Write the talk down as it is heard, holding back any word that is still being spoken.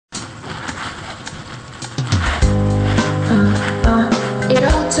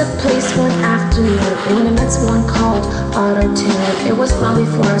took place one afternoon when I met someone called Autotune. It was long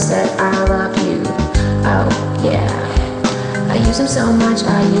before I said I love you. Oh yeah, I used him so much,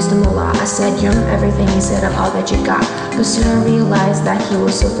 I used him a lot. I said you're everything, he said I'm all that you got. But soon I realized that he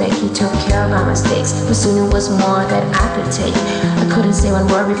was so fake. He took care of my mistakes, but soon it was more that I could take. I couldn't say one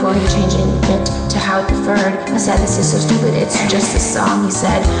word before he changing it to how I preferred. I said this is so stupid, it's just a song. He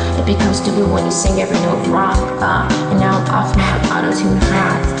said it becomes stupid when you sing every note wrong. And now I'm off my auto-tune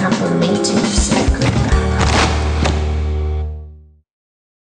high. It's time for me to say goodbye.